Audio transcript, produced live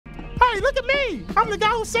Hey, look at me. I'm the guy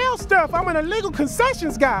who sells stuff. I'm an illegal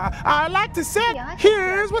concessions guy. I like to sell.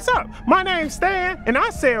 Here's what's up. My name's Stan, and I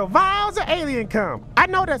sell vials of alien cum. I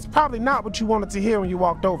know that's probably not what you wanted to hear when you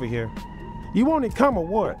walked over here. You wanted cum or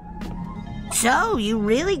what? So, you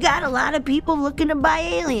really got a lot of people looking to buy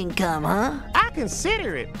alien cum, huh? I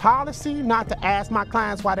consider it policy not to ask my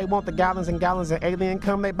clients why they want the gallons and gallons of alien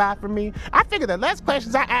cum they buy from me. I figure the less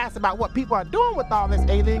questions I ask about what people are doing with all this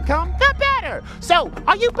alien cum, the better. So,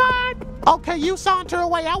 are you buying? Okay, you saunter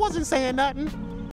away. I wasn't saying nothing.